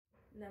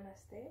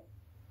Namaste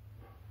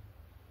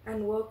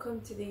and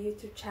welcome to the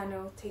YouTube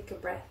channel Take a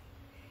Breath.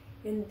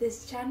 In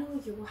this channel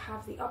you will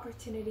have the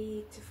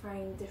opportunity to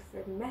find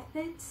different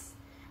methods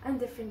and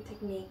different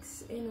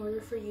techniques in order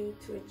for you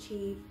to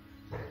achieve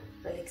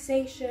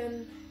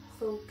relaxation,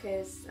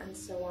 focus and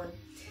so on.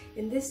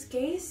 In this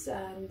case,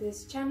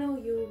 this channel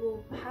you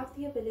will have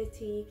the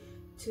ability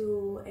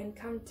to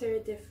encounter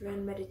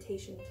different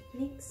meditation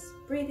techniques,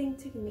 breathing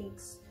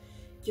techniques,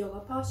 yoga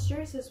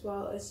postures as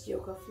well as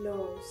yoga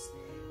flows.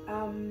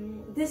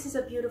 This is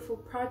a beautiful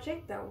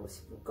project that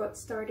got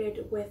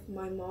started with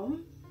my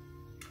mom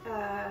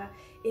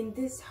in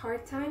these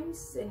hard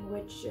times in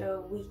which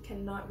we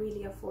cannot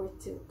really afford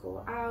to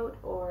go out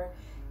or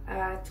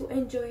to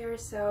enjoy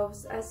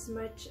ourselves as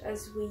much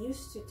as we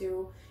used to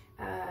do,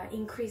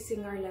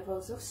 increasing our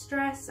levels of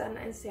stress and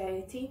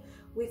anxiety.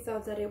 We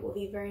thought that it would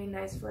be very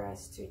nice for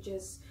us to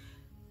just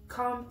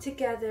come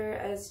together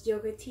as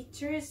yoga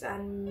teachers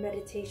and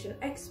meditation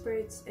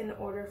experts in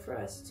order for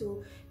us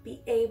to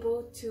be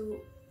able to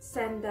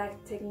send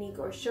that technique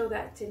or show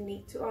that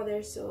technique to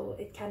others so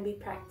it can be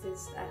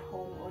practiced at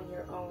home on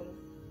your own.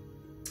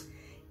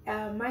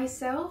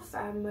 Myself,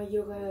 I'm a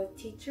yoga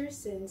teacher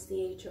since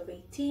the age of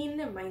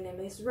 18. My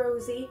name is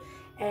Rosie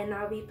and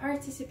I'll be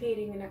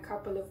participating in a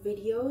couple of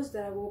videos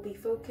that will be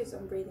focused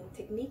on breathing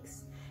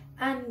techniques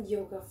and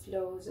yoga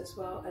flows as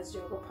well as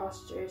yoga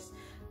postures.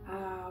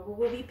 We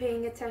will be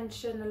paying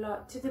attention a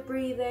lot to the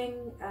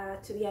breathing,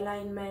 to the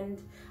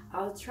alignment.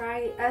 I'll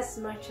try as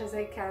much as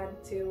I can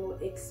to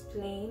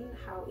explain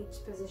how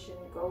each position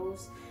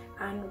goes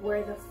and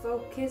where the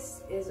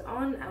focus is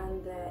on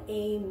and the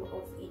aim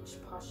of each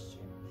posture.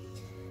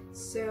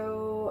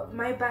 So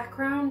my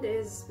background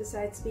is,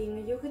 besides being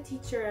a yoga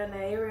teacher and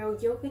an aerial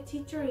yoga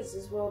teacher, is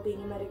as well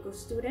being a medical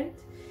student.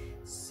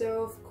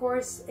 So of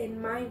course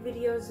in my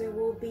videos there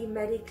will be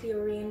medically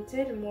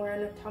oriented, more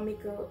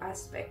anatomical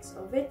aspects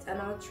of it, and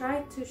I'll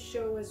try to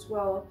show as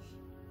well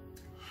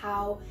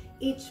how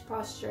each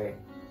posture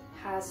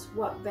has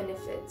what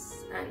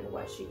benefits and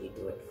what should you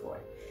do it for.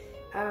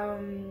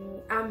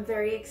 I'm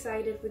very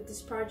excited with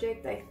this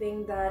project. I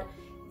think that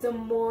the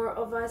more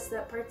of us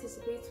that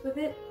participates with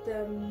it,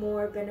 the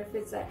more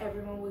benefits that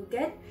everyone will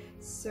get.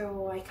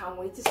 So I can't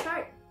wait to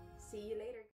start. See you later.